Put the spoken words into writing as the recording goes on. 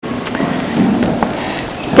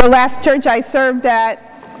The last church I served at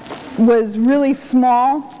was really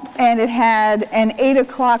small, and it had an 8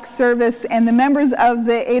 o'clock service, and the members of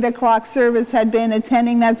the 8 o'clock service had been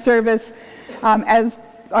attending that service, as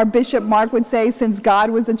our Bishop Mark would say, since God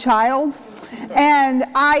was a child. And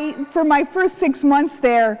for my first 6 months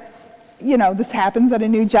there, you know, this happens at a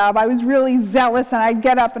new job, I was really zealous, and I'd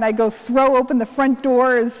get up and I'd go throw open the front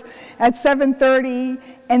doors at 7:30,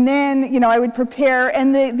 and then, you know, I would prepare,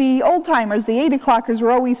 and the old-timers, the 8 o'clockers,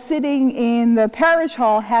 were always sitting in the parish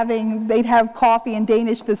hall they'd have coffee and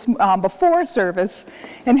Danish before service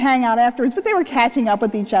and hang out afterwards, but they were catching up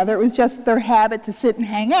with each other. It was just their habit to sit and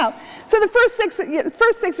hang out. So the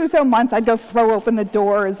first six or so months, I'd go throw open the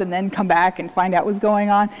doors and then come back and find out what was going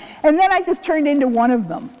on, and then I just turned into one of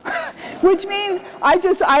them. Which means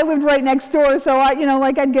I lived right next door, so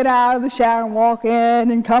I'd get out of the shower and walk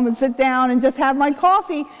in and come and sit down and just have my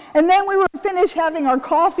coffee. And then we were finished having our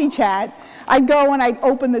coffee chat, I'd go and I'd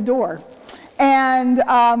open the door. And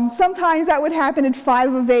sometimes that would happen at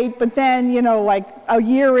 5 of 8, but then, like a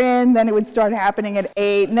year in, then it would start happening at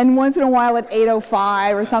 8, and then once in a while at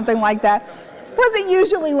 8:05 or something like that. It wasn't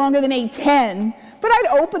usually longer than 8:10. But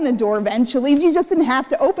I'd open the door eventually. You just didn't have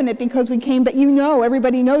to open it because we came, but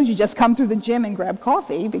everybody knows you just come through the gym and grab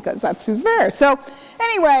coffee because that's who's there. So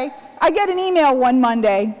anyway, I get an email one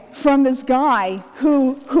Monday from this guy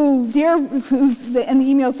and the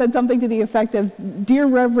email said something to the effect of, "Dear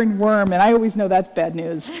Reverend Worm," and I always know that's bad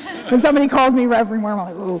news. When somebody calls me Reverend Worm, I'm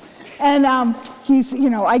like, ooh. And he's,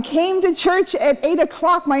 I came to church at 8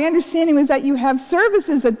 o'clock. My understanding was that you have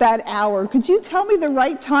services at that hour. Could you tell me the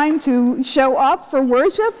right time to show up for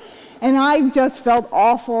worship? And I just felt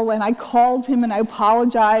awful, and I called him, and I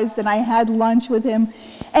apologized, and I had lunch with him.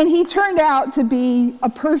 And he turned out to be a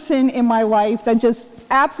person in my life that just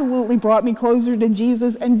absolutely brought me closer to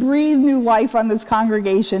Jesus and breathed new life on this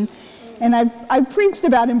congregation. And I've preached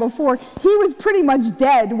about him before. He was pretty much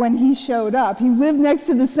dead when he showed up. He lived next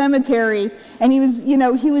to the cemetery, and he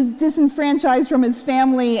was disenfranchised from his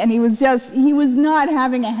family, and he was not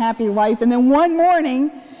having a happy life. And then one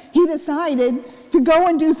morning, he decided to go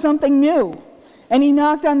and do something new. And he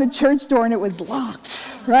knocked on the church door, and it was locked,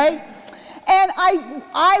 right? And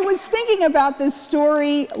I was thinking about this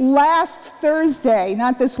story last Thursday,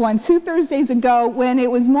 not this one, 2 Thursdays ago, when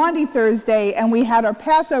it was Maundy Thursday and we had our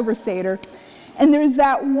Passover Seder. And there's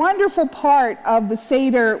that wonderful part of the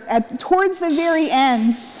Seder towards the very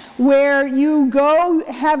end where you go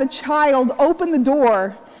have a child open the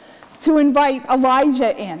door to invite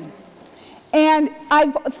Elijah in. And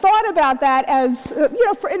I've thought about that as,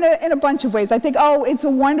 in a bunch of ways. I think, it's a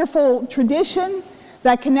wonderful tradition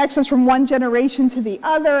that connects us from one generation to the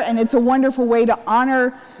other, and it's a wonderful way to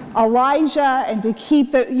honor Elijah and to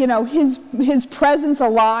keep his presence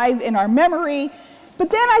alive in our memory. But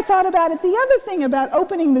then I thought about it, the other thing about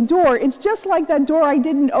opening the door, it's just like that door I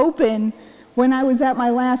didn't open when I was at my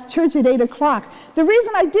last church at 8 o'clock. The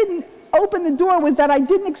reason I didn't open the door was that I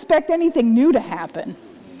didn't expect anything new to happen,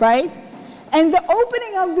 right? And the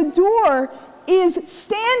opening of the door is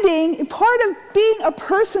part of being a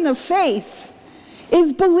person of faith,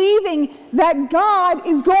 is believing that God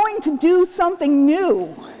is going to do something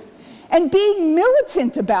new and being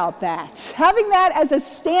militant about that, having that as a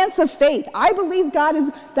stance of faith. I believe that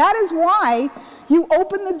is why you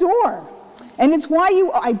open the door. And it's why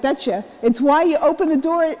it's why you open the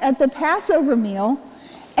door at the Passover meal.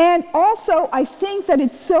 And also, I think that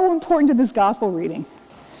it's so important to this gospel reading.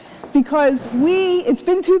 Because it's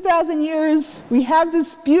been 2,000 years, we have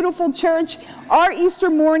this beautiful church, our Easter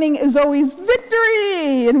morning is always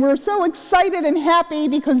victory, and we're so excited and happy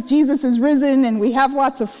because Jesus is risen, and we have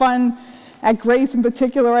lots of fun at Grace in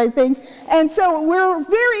particular, I think, and so we're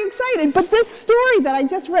very excited. But this story that I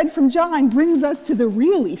just read from John brings us to the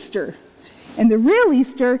real Easter, and the real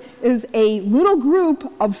Easter is a little group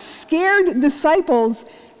of scared disciples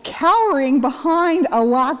cowering behind a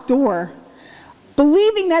locked door,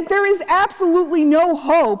 believing that there is absolutely no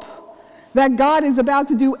hope that God is about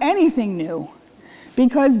to do anything new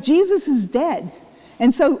because Jesus is dead.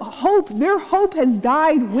 And so their hope has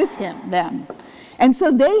died with them. And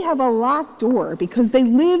so they have a locked door because they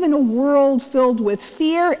live in a world filled with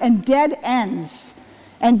fear and dead ends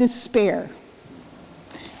and despair.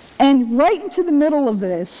 And right into the middle of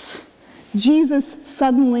this, Jesus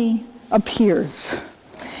suddenly appears.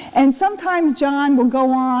 And sometimes John will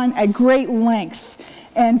go on at great length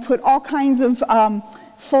and put all kinds of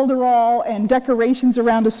folderol and decorations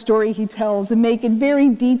around a story he tells and make it very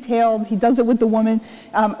detailed. He does it with the woman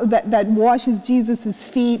that washes Jesus'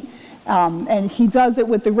 feet, and he does it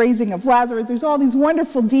with the raising of Lazarus. There's all these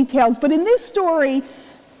wonderful details. But in this story,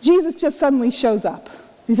 Jesus just suddenly shows up.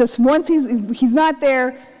 He says once he's not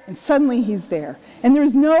there, and suddenly he's there. And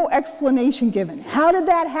there's no explanation given. How did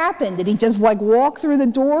that happen? Did he just walk through the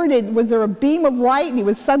door? Was there a beam of light and he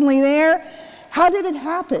was suddenly there? How did it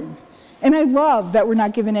happen? And I love that we're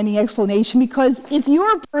not given any explanation, because if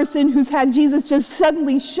you're a person who's had Jesus just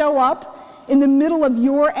suddenly show up in the middle of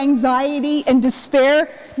your anxiety and despair,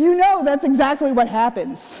 you know that's exactly what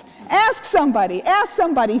happens. Ask somebody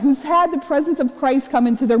who's had the presence of Christ come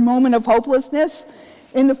into their moment of hopelessness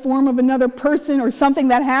in the form of another person or something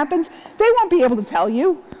that happens. They won't be able to tell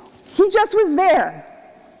you. He just was there.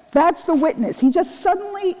 That's the witness. He just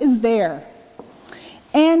suddenly is there.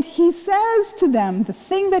 And he says to them, the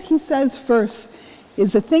thing that he says first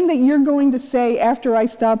is the thing that you're going to say after I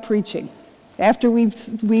stop preaching. After he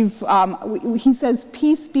says,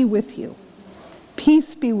 peace be with you.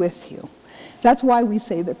 Peace be with you. That's why we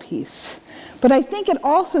say the peace. But I think it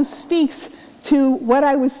also speaks to what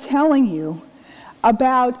I was telling you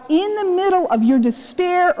about in the middle of your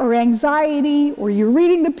despair or anxiety, or you're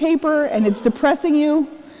reading the paper and it's depressing you,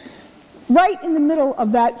 right in the middle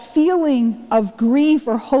of that feeling of grief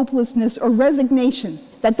or hopelessness or resignation,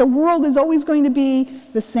 that the world is always going to be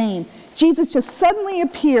the same, Jesus just suddenly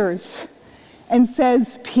appears and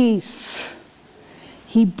says, peace.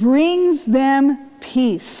 He brings them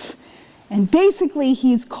peace. And basically,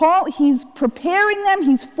 he's preparing them,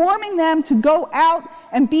 he's forming them to go out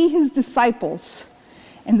and be his disciples.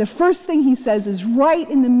 And the first thing he says is right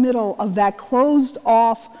in the middle of that closed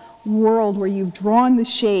off world where you've drawn the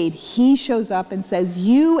shade, he shows up and says,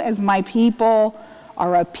 you as my people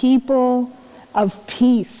are a people of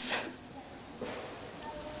peace.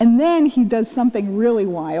 And then he does something really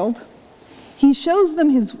wild. He shows them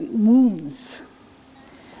his wounds.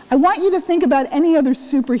 I want you to think about any other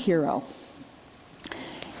superhero.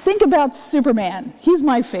 Think about Superman. He's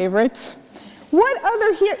my favorite. What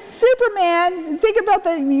other hero? Superman, think about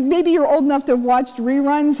maybe you're old enough to have watched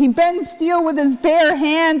reruns. He bends steel with his bare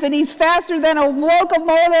hands, and he's faster than a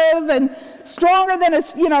locomotive and stronger than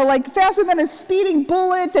faster than a speeding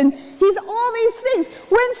bullet, and he's all these things.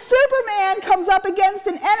 When Superman comes up against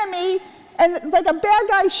an enemy and like a bad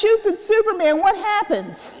guy shoots at Superman, what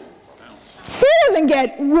happens? He doesn't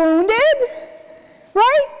get wounded.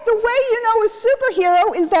 Right? The way you know a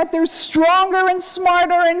superhero is that they're stronger and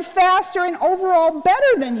smarter and faster and overall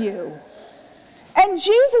better than you. And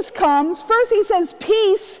Jesus comes, first he says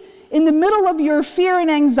peace in the middle of your fear and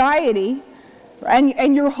anxiety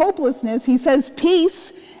and your hopelessness. He says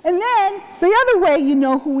peace. And then the other way you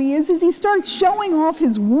know who he is he starts showing off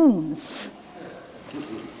his wounds.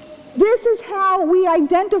 This is how we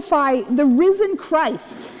identify the risen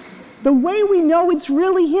Christ. The way we know it's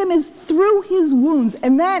really him is through his wounds.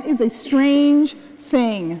 And that is a strange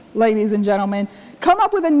thing, ladies and gentlemen. Come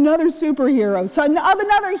up with another superhero,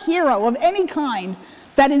 another hero of any kind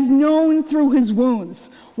that is known through his wounds.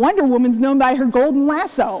 Wonder Woman's known by her golden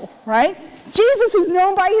lasso, right? Jesus is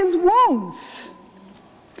known by his wounds.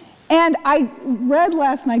 And I read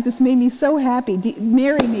last night, this made me so happy.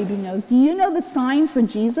 Mary maybe knows. Do you know the sign for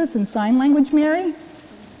Jesus in sign language, Mary?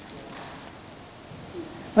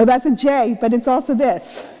 Oh, that's a J, but it's also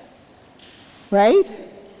this, right?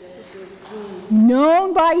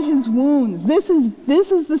 Known by his wounds. This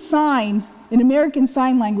is the sign in American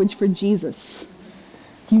Sign Language for Jesus.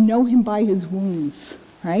 You know him by his wounds,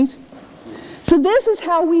 right? So this is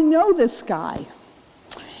how we know this guy.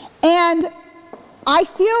 And I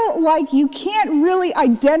feel like you can't really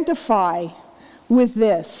identify with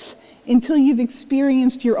this until you've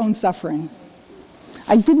experienced your own suffering.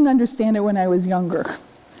 I didn't understand it when I was younger.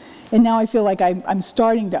 And now I feel like I'm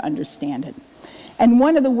starting to understand it. And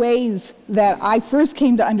one of the ways that I first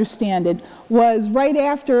came to understand it was right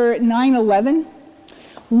after 9/11,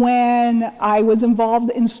 when I was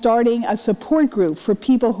involved in starting a support group for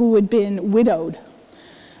people who had been widowed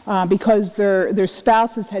because their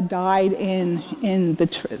spouses had died in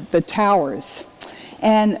the towers.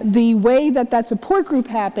 And the way that support group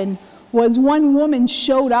happened was one woman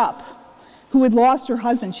showed up who had lost her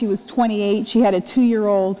husband. She was 28, she had a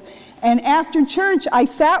 2-year-old. And after church, I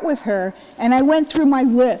sat with her and I went through my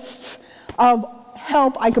list of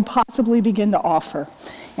help I could possibly begin to offer.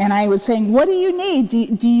 And I was saying, what do you need?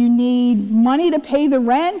 Do you need money to pay the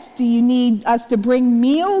rent? Do you need us to bring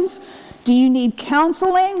meals? Do you need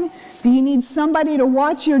counseling? Do you need somebody to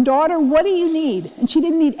watch your daughter? What do you need? And she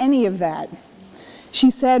didn't need any of that.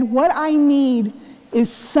 She said, what I need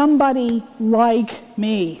is somebody like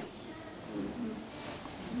me.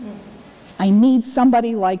 I need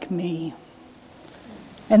somebody like me.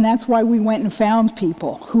 And that's why we went and found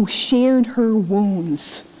people who shared her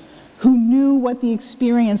wounds, who knew what the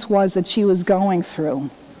experience was that she was going through.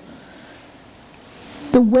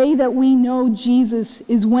 The way that we know Jesus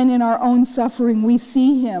is when in our own suffering we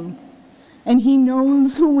see him. And he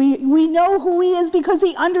knows who we know who he is because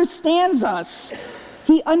he understands us.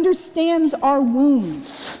 He understands our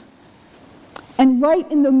wounds. And right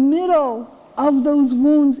in the middle of those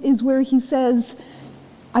wounds is where he says,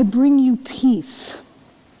 I bring you peace.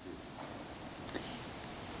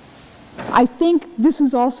 I think this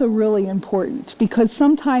is also really important because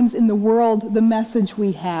sometimes in the world, the message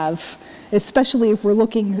we have, especially if we're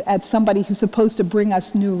looking at somebody who's supposed to bring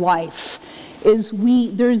us new life, is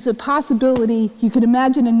there's a possibility, you could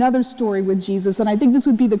imagine another story with Jesus, and I think this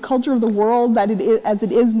would be the culture of the world that it is, as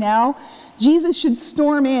it is now. Jesus should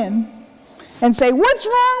storm in and say, what's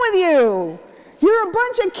wrong with you? You're a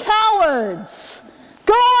bunch of cowards.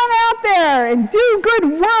 Go on out there and do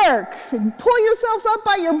good work and pull yourself up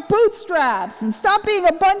by your bootstraps and stop being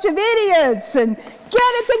a bunch of idiots and get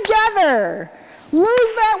it together. Lose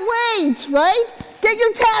that weight, right? Get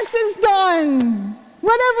your taxes done.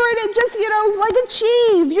 Whatever it is, just,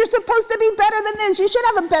 achieve. You're supposed to be better than this. You should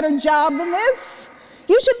have a better job than this.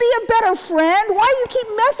 You should be a better friend. Why do you keep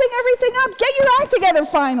messing everything up? Get your act together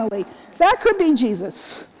finally. That could be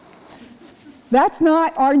Jesus. That's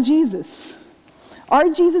not our Jesus. Our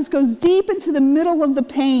Jesus goes deep into the middle of the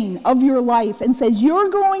pain of your life and says, you're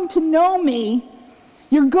going to know me.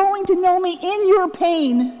 You're going to know me in your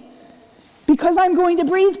pain because I'm going to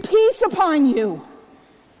breathe peace upon you.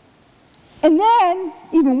 And then,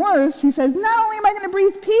 even worse, he says, not only am I going to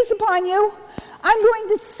breathe peace upon you, I'm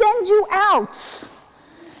going to send you out.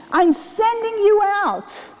 I'm sending you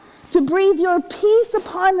out to breathe your peace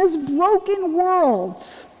upon this broken world.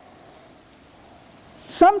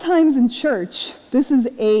 Sometimes in church, this is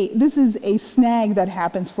a snag that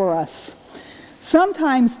happens for us.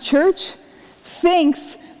 Sometimes church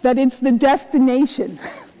thinks that it's the destination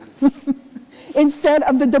instead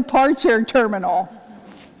of the departure terminal,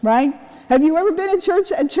 right? Have you ever been at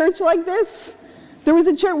a church like this? There was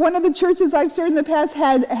a church, one of the churches I've served in the past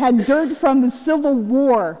had dirt from the Civil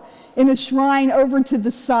War in a shrine over to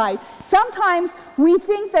the side. Sometimes we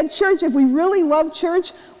think that church, if we really love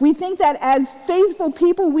church, we think that as faithful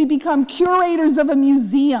people we become curators of a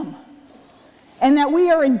museum and that we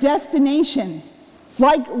are a destination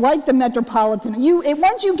like the Metropolitan.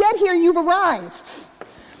 Once you get here, you've arrived.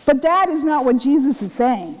 But that is not what Jesus is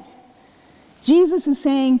saying. Jesus is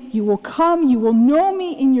saying, you will come, you will know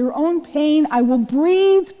me in your own pain. I will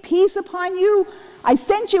breathe peace upon you. I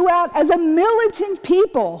sent you out as a militant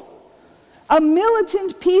people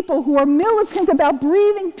who are militant about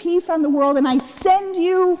breathing peace on the world, and I send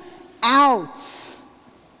you out.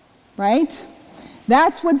 Right?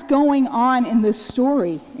 That's what's going on in this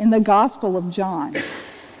story in the Gospel of John.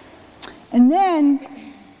 And then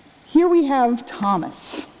here we have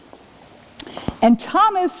Thomas. And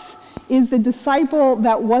Thomas is the disciple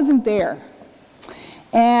that wasn't there.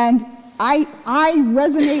 And I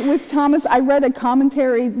resonate with Thomas. I read a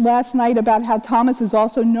commentary last night about how Thomas is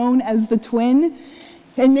also known as the twin.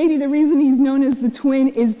 And maybe the reason he's known as the twin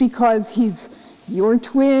is because he's your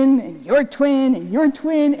twin, and your twin, and your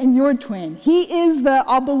twin, and your twin. He is the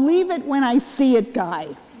I'll believe it when I see it guy.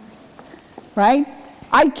 Right?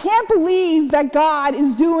 I can't believe that God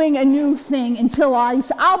is doing a new thing until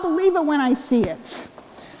I'll believe it when I see it.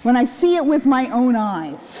 When I see it with my own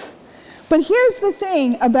eyes. But here's the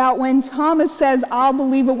thing about when Thomas says, I'll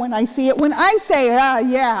believe it when I see it. When I say,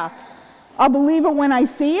 yeah, I'll believe it when I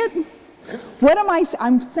see it, what am I saying?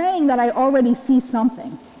 I'm saying that I already see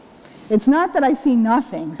something. It's not that I see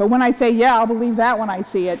nothing, but when I say, yeah, I'll believe that when I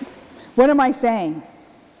see it, what am I saying?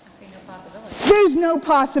 I see no possibility. There's no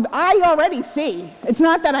possibility. I already see. It's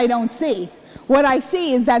not that I don't see. What I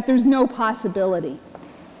see is that there's no possibility.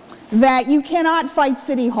 That you cannot fight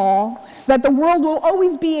City Hall, that the world will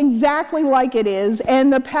always be exactly like it is,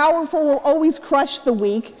 and the powerful will always crush the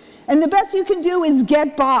weak, and the best you can do is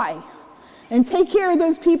get by and take care of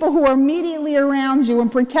those people who are immediately around you and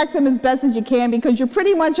protect them as best as you can because you're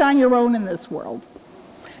pretty much on your own in this world.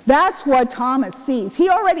 That's what Thomas sees. He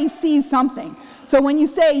already sees something. So when you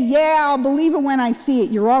say, yeah, I'll believe it when I see it,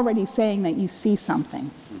 you're already saying that you see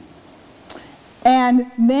something.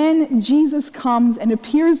 And then Jesus comes and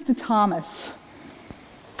appears to Thomas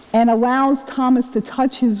and allows Thomas to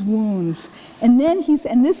touch his wounds. And then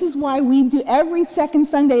and this is why we do every second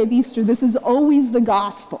Sunday of Easter, this is always the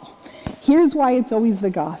gospel. Here's why it's always the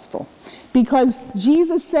gospel. Because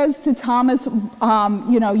Jesus says to Thomas,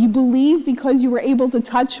 you believe because you were able to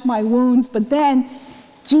touch my wounds, but then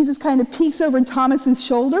Jesus kind of peeks over Thomas's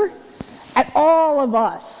shoulder at all of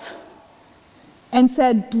us. And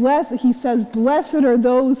he says, blessed are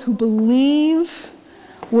those who believe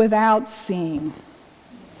without seeing.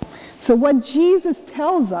 So what Jesus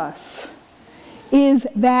tells us is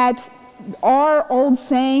that our old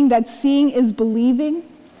saying that seeing is believing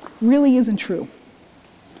really isn't true.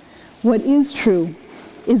 What is true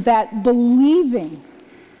is that believing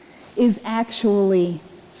is actually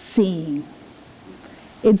seeing.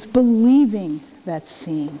 It's believing that's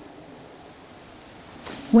seeing.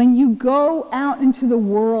 When you go out into the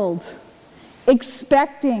world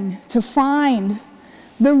expecting to find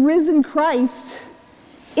the risen Christ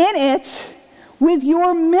in it with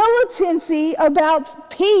your militancy about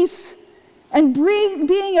peace and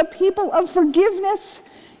being a people of forgiveness,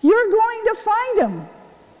 you're going to find him.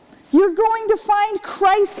 You're going to find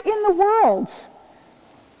Christ in the world.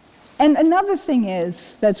 And another thing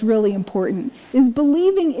that's really important, is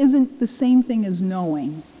believing isn't the same thing as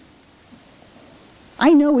knowing.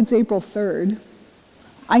 I know it's April 3rd.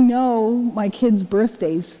 I know my kids'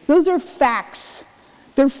 birthdays. Those are facts.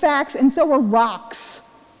 They're facts, and so are rocks.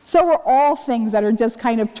 So are all things that are just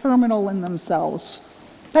kind of terminal in themselves.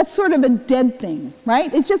 That's sort of a dead thing,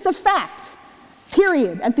 right? It's just a fact,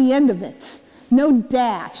 period, at the end of it. No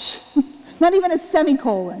dash, not even a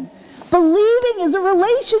semicolon. Believing is a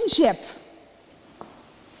relationship.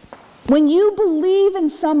 When you believe in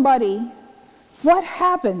somebody, what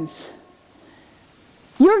happens?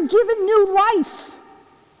 You're given new life.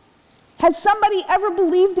 Has somebody ever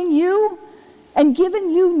believed in you and given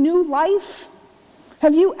you new life?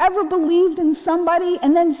 Have you ever believed in somebody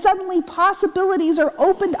and then suddenly possibilities are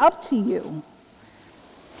opened up to you?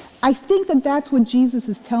 I think that that's what Jesus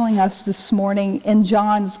is telling us this morning in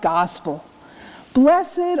John's gospel.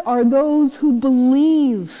 Blessed are those who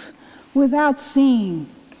believe without seeing.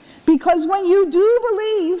 Because when you do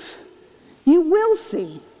believe, you will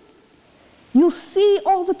see. You'll see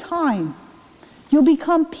all the time. You'll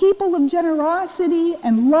become people of generosity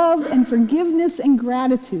and love and forgiveness and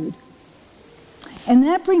gratitude. And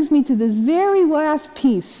that brings me to this very last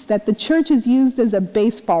piece that the church has used as a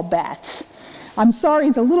baseball bat. I'm sorry,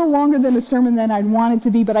 it's a little longer than a sermon than I'd want it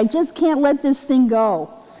to be, but I just can't let this thing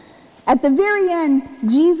go. At the very end,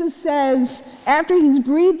 Jesus says, after he's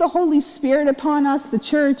breathed the Holy Spirit upon us, the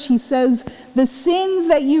church, he says, the sins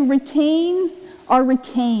that you retain are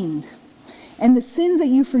retained, and the sins that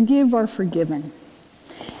you forgive are forgiven.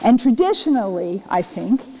 And traditionally, I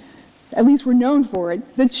think, at least we're known for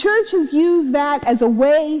it, the church has used that as a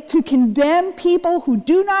way to condemn people who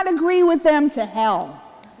do not agree with them to hell.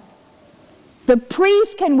 The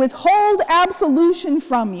priest can withhold absolution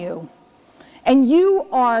from you, and you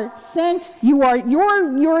are sent, where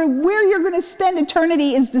you're going to spend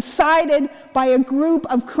eternity is decided by a group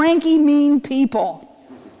of cranky, mean people.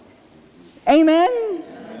 Amen?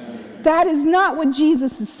 Amen. That is not what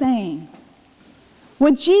Jesus is saying.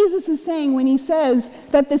 What Jesus is saying when he says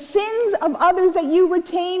that the sins of others that you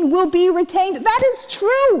retain will be retained, that is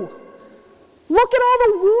true. Look at all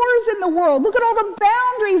the wars in the world. Look at all the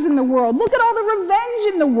boundaries in the world. Look at all the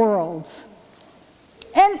revenge in the world.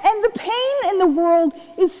 And the pain in the world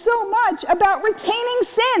is so much about retaining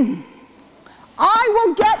sin. I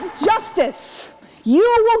will get justice. You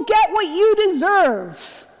will get what you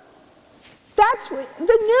deserve. The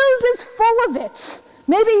news is full of it.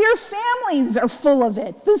 Maybe your families are full of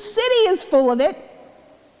it. The city is full of it.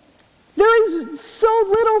 There is so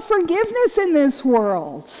little forgiveness in this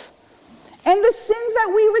world. And the sins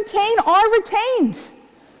that we retain are retained.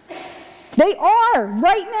 They are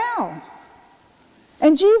right now.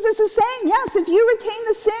 And Jesus is saying, yes, if you retain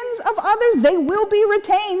the sins of others, they will be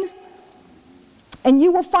retained. And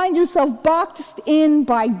you will find yourself boxed in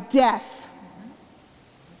by death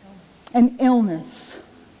and illness.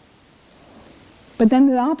 But then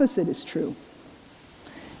the opposite is true.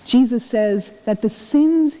 Jesus says that the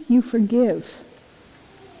sins you forgive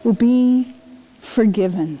will be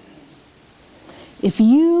forgiven. If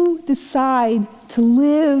you decide to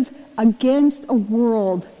live against a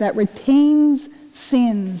world that retains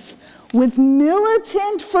sins with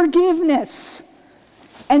militant forgiveness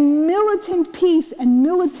and militant peace and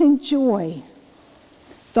militant joy,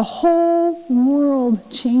 the whole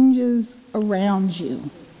world changes around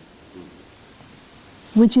you.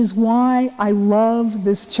 Which is why I love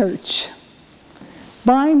this church.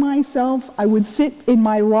 By myself, I would sit in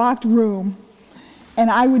my locked room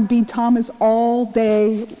and I would be Thomas all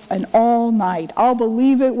day and all night. I'll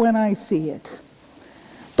believe it when I see it.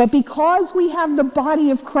 But because we have the body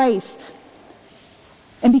of Christ,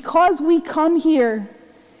 and because we come here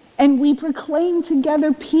and we proclaim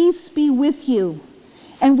together, peace be with you,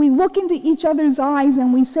 and we look into each other's eyes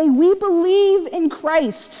and we say, we believe in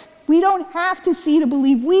Christ. We don't have to see to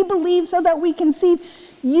believe. We believe so that we can see.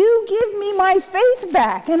 You give me my faith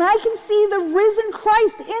back, and I can see the risen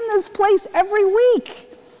Christ in this place every week.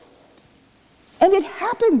 And it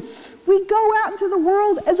happens. We go out into the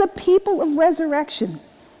world as a people of resurrection.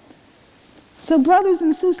 So brothers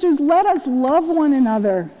and sisters, let us love one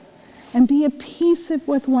another and be at peace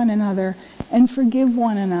with one another and forgive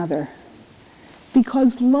one another.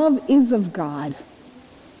 Because love is of God.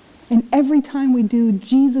 And every time we do,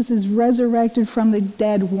 Jesus is resurrected from the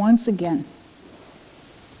dead once again.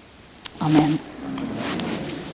 Amen.